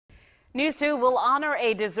News 2 will honor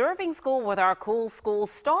a deserving school with our Cool School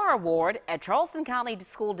Star Award at Charleston County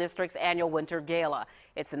School District's annual Winter Gala.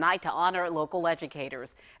 It's a night to honor local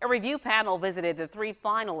educators. A review panel visited the 3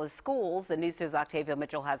 finalist schools, and News 2's Octavia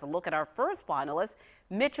Mitchell has a look at our first finalist,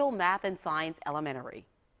 Mitchell Math and Science Elementary.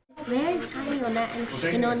 It's very tiny on that,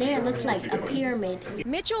 and on there it looks like a pyramid.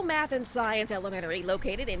 Mitchell Math and Science Elementary,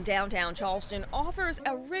 located in downtown Charleston, offers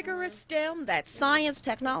a rigorous STEM, that's science,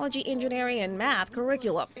 technology, engineering, and math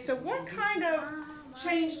curriculum. So what kind of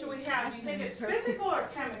change do we have? Do you think it's physical or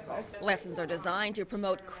chemical? Lessons are designed to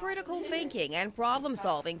promote critical thinking and problem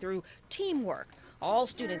solving through teamwork. All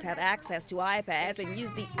students have access to iPads and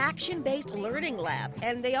use the action-based learning lab,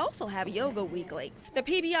 and they also have yoga weekly. The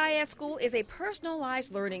PBIS school is a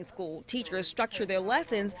personalized learning school. Teachers structure their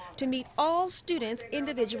lessons to meet all students'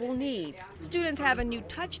 individual needs. Students have a new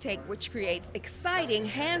touch take, which creates exciting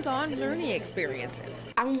hands-on learning experiences.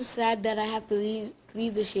 I'm sad that I have to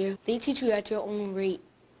leave this year. They teach you at your own rate,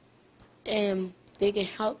 and they can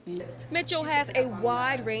help you. Mitchell has a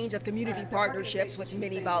wide range of community partnerships with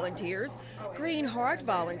many volunteers. Green Heart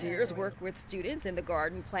volunteers work with students in the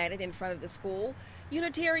garden planted in front of the school.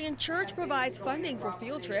 Unitarian Church provides funding for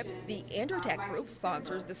field trips. The Intertech Group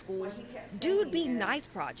sponsors the school's Dude Be Nice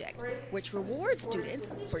project, which rewards students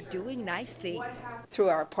for doing nice things. Through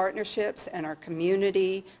our partnerships and our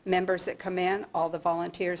community members that come in, all the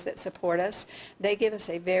volunteers that support us, they give us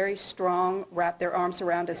a very strong, wrap their arms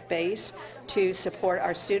around us base to support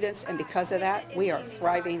our students, and because of that, we are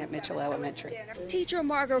thriving at Mitchell Elementary. Teacher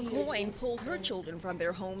Margaret Coyne pulled her children from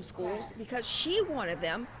their home schools because she wanted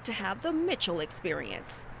them to have the Mitchell experience.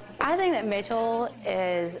 I think that Mitchell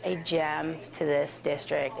is a gem to this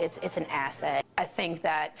district. It's an asset. I think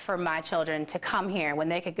that for my children to come here when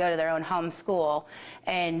they could go to their own home school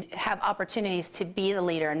and have opportunities to be the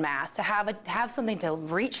leader in math, to have something to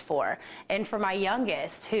reach for, and for my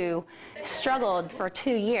youngest who struggled for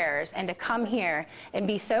 2 years and to come here and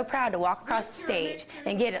be so proud to walk across the stage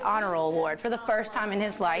and get an honor roll award for the first time in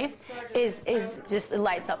his life is just, it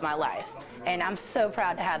lights up my life. And I'm so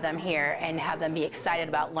proud to have them here and have them be excited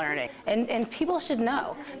about learning. And people should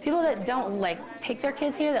know. People that don't take their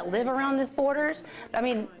kids here, that live around these borders, I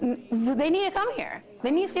mean, they need to come here. They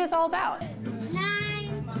need to see what it's all about. 9,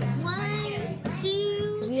 1,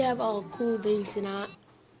 2. We have all cool things and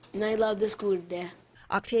I love the school to death.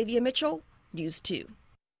 Octavia Mitchell, News 2.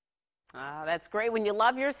 That's great when you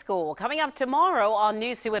love your school. Coming up tomorrow on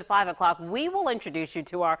News 2 at 5 o'clock, we will introduce you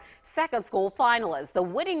to our second school finalists. The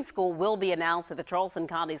winning school will be announced at the Charleston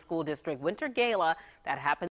County School District Winter Gala that happens